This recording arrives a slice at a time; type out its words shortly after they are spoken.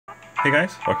Hey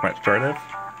guys, welcome back to JarDev.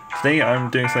 Today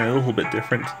I'm doing something a little bit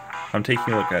different. I'm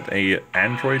taking a look at a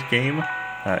Android game.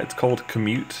 It's called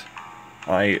Commute.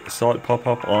 I saw it pop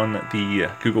up on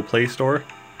the Google Play Store,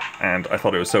 and I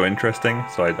thought it was so interesting,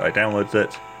 so I downloaded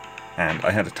it, and I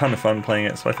had a ton of fun playing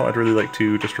it, so I thought I'd really like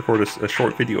to just record a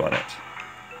short video on it.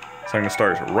 So I'm going to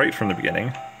start right from the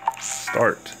beginning.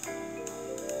 Start.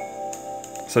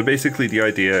 So basically the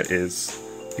idea is,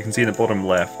 you can see in the bottom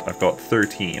left, I've got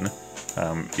 13.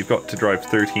 You've got to drive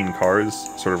 13 cars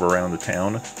sort of around the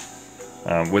town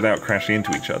without crashing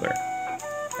into each other.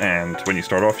 And when you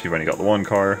start off, you've only got the one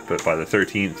car, but by the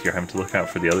 13th, you're having to look out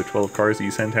for the other 12 cars that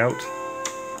you sent out.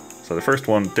 So the first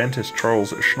one, dentist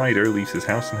Charles Schneider leaves his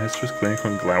house and heads to his clinic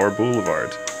on Glower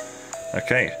Boulevard.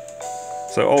 Okay,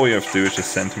 so all we have to do is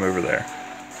just send him over there.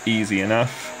 Easy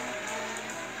enough.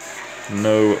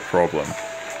 No problem.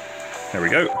 There we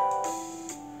go.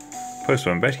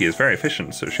 Postwoman Betty is very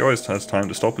efficient, so she always has time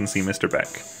to stop and see Mr. Beck.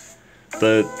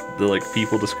 The like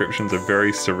people descriptions are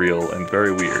very surreal and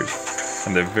very weird,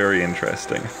 and they're very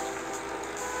interesting.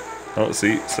 Oh, let's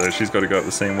see, so she's got to go up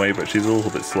the same way, but she's a little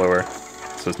bit slower,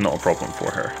 so it's not a problem for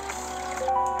her.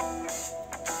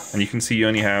 And you can see you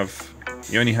only have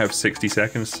 60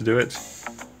 seconds to do it.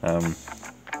 But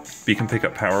you can pick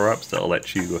up power-ups that'll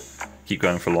let you keep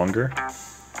going for longer.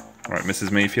 Alright,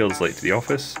 Mrs Mayfield is late to the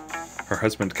office. Her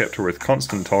husband kept her with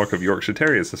constant talk of Yorkshire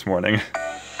Terriers this morning.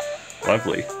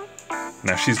 Lovely.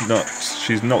 Now she's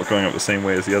not going up the same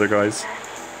way as the other guys,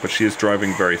 but she is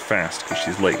driving very fast because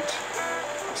she's late.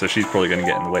 So she's probably going to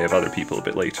get in the way of other people a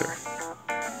bit later.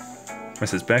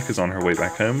 Mrs Beck is on her way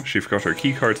back home. She forgot her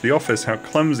key card to the office. How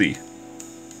clumsy.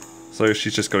 So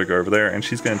she's just got to go over there, and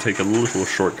she's going to take a little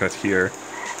shortcut here.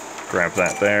 Grab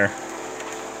that there.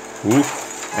 Ooh.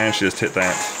 And she just hit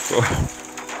that.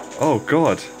 Oh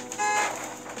god.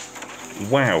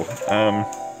 Wow.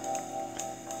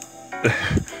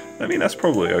 I mean, that's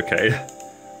probably okay.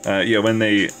 Yeah, when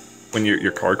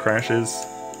your car crashes,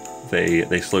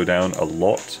 they slow down a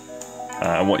lot.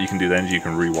 And what you can do then is you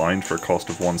can rewind for a cost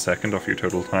of 1 second off your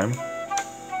total time.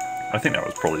 I think that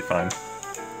was probably fine.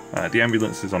 The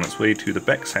ambulance is on its way to the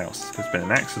Beck's house. There's been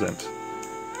an accident.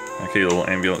 Okay, little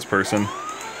ambulance person.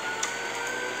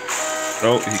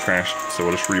 Oh, he crashed, so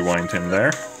we'll just rewind him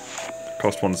there.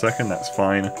 Cost 1 second, that's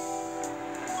fine.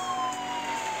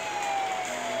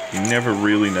 You never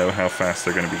really know how fast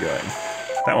they're going to be going.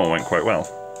 That one went quite well.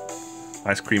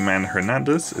 Ice Cream Man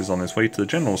Hernandez is on his way to the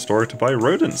general store to buy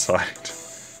rodenticide.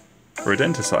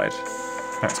 Rodenticide.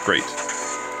 That's great.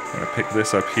 I'm going to pick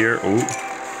this up here. Oh,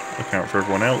 look out for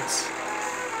everyone else.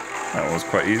 That one was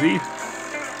quite easy.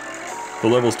 The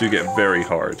levels do get very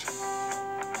hard.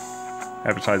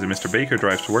 Advertiser Mr. Baker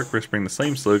drives to work whispering the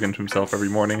same slogan to himself every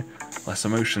morning. Less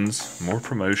emotions, more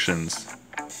promotions.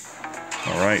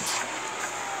 Alright.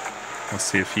 Let's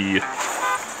see if he...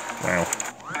 Wow,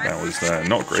 that was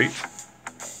not great.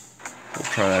 We'll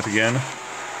try that again.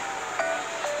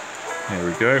 There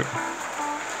we go.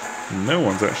 No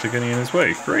one's actually getting in his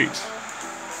way. Great.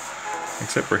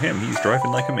 Except for him, he's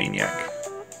driving like a maniac.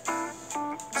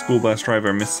 School bus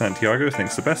driver Miss Santiago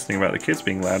thinks the best thing about the kids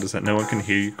being loud is that no one can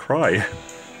hear you cry.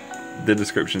 The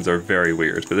descriptions are very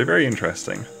weird, but they're very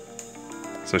interesting.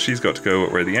 So she's got to go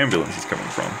where the ambulance is coming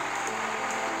from.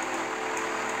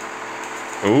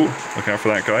 Oh, look out for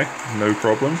that guy. No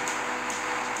problem.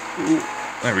 Ooh,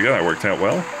 there we go, that worked out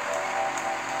well.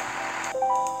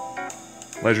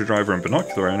 Leisure driver and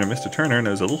binocular owner Mr. Turner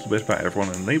knows a little bit about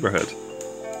everyone in the neighbourhood.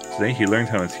 Today he learned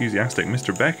how enthusiastic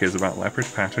Mr. Beck is about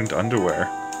leopard-patterned underwear.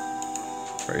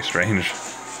 Very strange.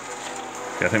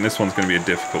 Yeah, I think this one's going to be a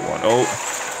difficult one. Oh!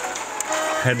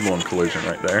 Head-on collision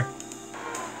right there.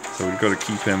 So we've got to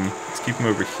keep him... Let's keep him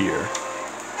over here.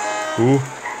 Ooh.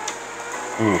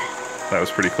 Ooh. That was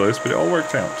pretty close, but it all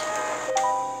worked out.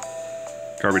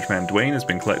 Garbage man Dwayne has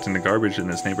been collecting the garbage in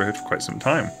his neighbourhood for quite some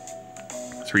time.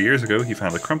 3 years ago, he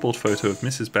found a crumpled photo of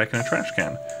Mrs. Beck in a trash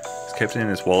can. He's kept it in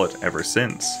his wallet ever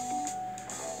since.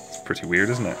 It's pretty weird,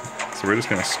 isn't it? So we're just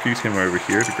going to scoot him over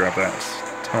here to grab that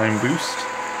time boost.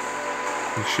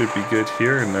 He should be good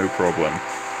here, no problem.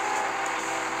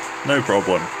 No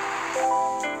problem.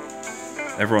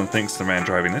 Everyone thinks the man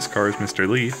driving this car is Mr.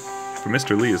 Lee, but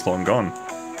Mr. Lee is long gone.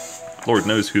 Lord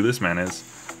knows who this man is,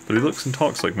 but he looks and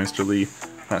talks like Mr. Lee.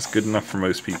 That's good enough for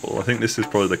most people. I think this is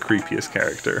probably the creepiest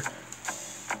character.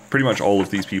 Pretty much all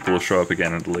of these people will show up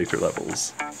again in the later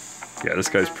levels. Yeah, this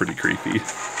guy's pretty creepy.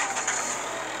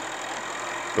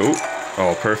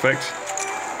 Oh, perfect.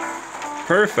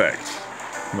 Perfect!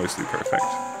 Mostly perfect.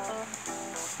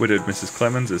 Widowed Mrs.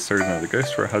 Clemens is certain that the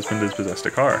ghost for her husband has possessed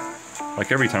a car.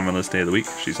 Like every time on this day of the week,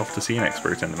 she's off to see an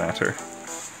expert in the matter.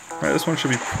 Right, this one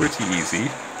should be pretty easy.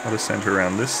 I'll just send her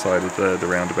around this side of the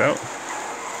roundabout.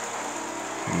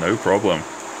 No problem.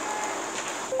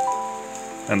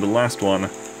 And the last one,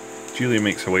 Julia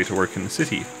makes her way to work in the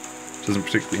city. She doesn't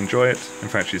particularly enjoy it. In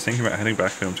fact, she's thinking about heading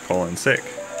back home to call in sick.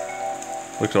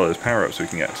 Look at all those power-ups we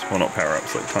can get. Well, not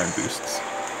power-ups, like time boosts.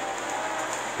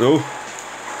 Oh,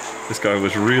 this guy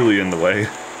was really in the way.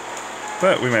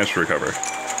 But we managed to recover.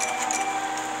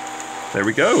 There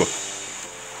we go!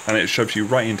 And it shoves you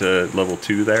right into level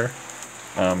 2 there.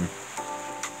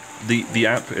 The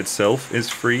app itself is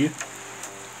free.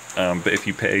 But if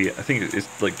you pay, I think it's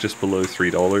like just below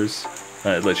 $3,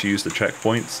 it lets you use the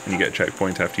checkpoints, and you get a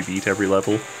checkpoint after you beat every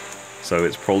level. So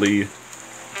it's probably,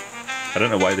 I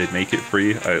don't know why they'd make it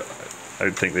free. I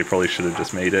think they probably should have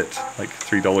just made it like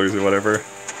 $3 or whatever.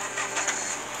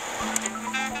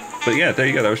 But yeah, there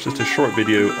you go. That was just a short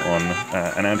video on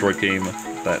an Android game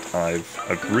that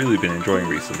I've really been enjoying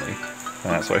recently.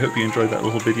 So I hope you enjoyed that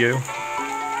little video.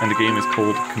 And the game is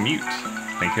called Commute.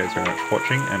 Thank you guys very much for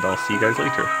watching, and I'll see you guys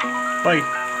later. Bye!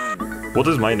 What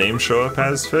does my name show up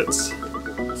as, Fitz?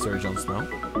 Sir Jon Snow.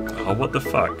 Oh, what the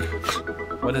fuck?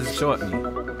 What does it show at me?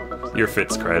 Your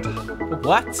Fitz cred.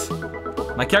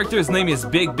 What? My character's name is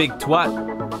Big Big Twat.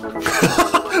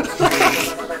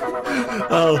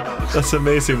 Oh, that's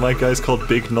amazing. My guy's called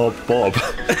Big Knob Bob.